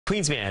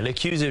Queens man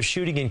accused of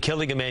shooting and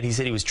killing a man he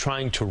said he was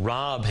trying to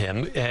rob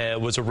him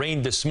was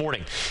arraigned this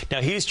morning.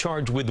 Now he's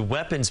charged with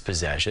weapons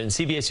possession.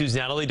 CBS News'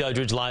 Natalie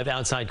Duddridge live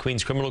outside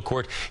Queens Criminal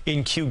Court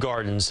in Kew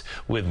Gardens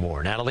with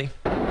more. Natalie?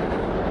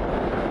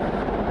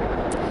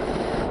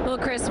 Well,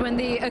 Chris, when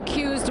the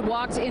accused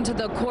walked into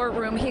the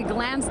courtroom, he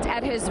glanced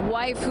at his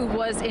wife, who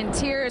was in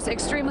tears,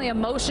 extremely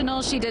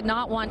emotional. She did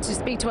not want to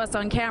speak to us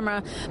on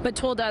camera, but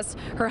told us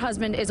her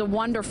husband is a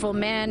wonderful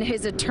man.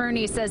 His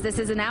attorney says this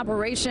is an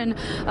aberration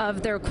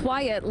of their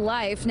quiet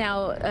life.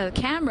 Now,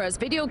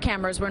 video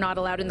cameras were not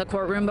allowed in the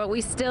courtroom, but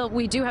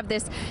we do have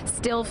this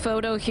still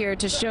photo here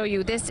to show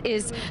you. This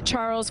is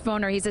Charles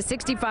Foehner. He's a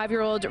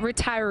 65-year-old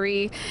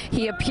retiree.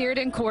 He appeared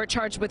in court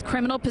charged with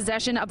criminal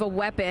possession of a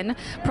weapon.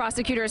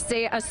 Prosecutors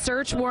say a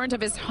search warrant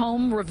of his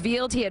home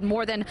revealed he had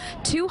more than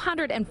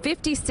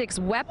 256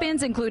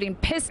 weapons, including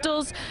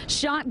pistols,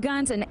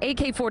 shotguns, an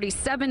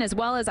AK-47, as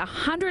well as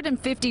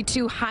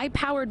 152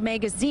 high-powered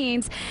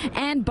magazines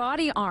and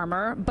body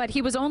armor, but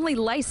he was only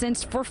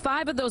licensed for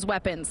 5 of those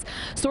weapons.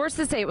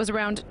 Sources say it was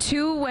around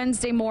 2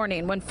 Wednesday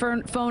morning when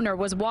Foehner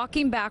was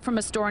walking back from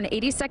a store on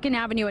 82nd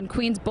Avenue and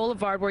Queens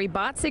Boulevard where he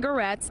bought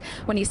cigarettes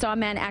when he saw a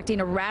man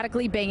acting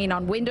erratically, banging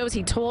on windows.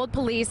 He told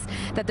police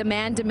that the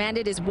man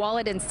demanded his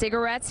wallet and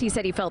cigarettes. He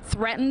said he felt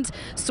threatened.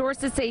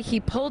 Sources say he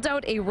pulled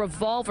out a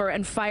revolver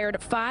and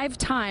fired 5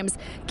 times,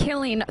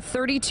 killing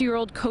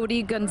 32-year-old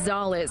Cody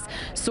Gonzalez.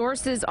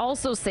 Sources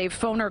also say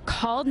Foehner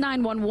called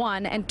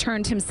 911 and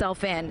turned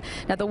himself in.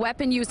 Now, the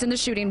weapon used in the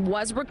shooting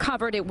was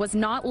recovered. It was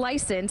not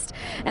licensed,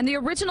 and the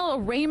original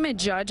arraignment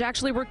judge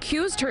actually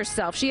recused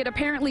herself. She had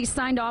apparently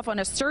signed off on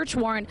a search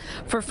warrant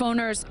for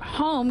Foehner's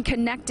home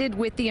connected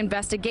with the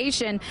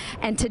investigation,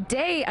 and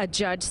today a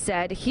judge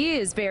said he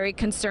is very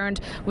concerned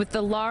with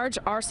the large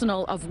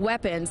arsenal of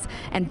weapons,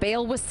 and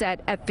bail was set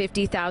at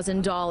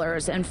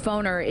 $50,000. And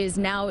Foehner is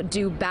now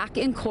due back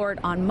in court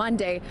on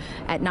Monday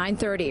at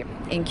 9:30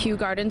 in Kew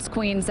Gardens,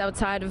 Queens,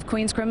 outside of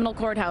Queens Criminal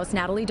Courthouse.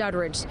 Natalie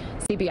Duddridge,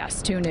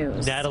 CBS 2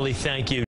 News. Natalie, thank you.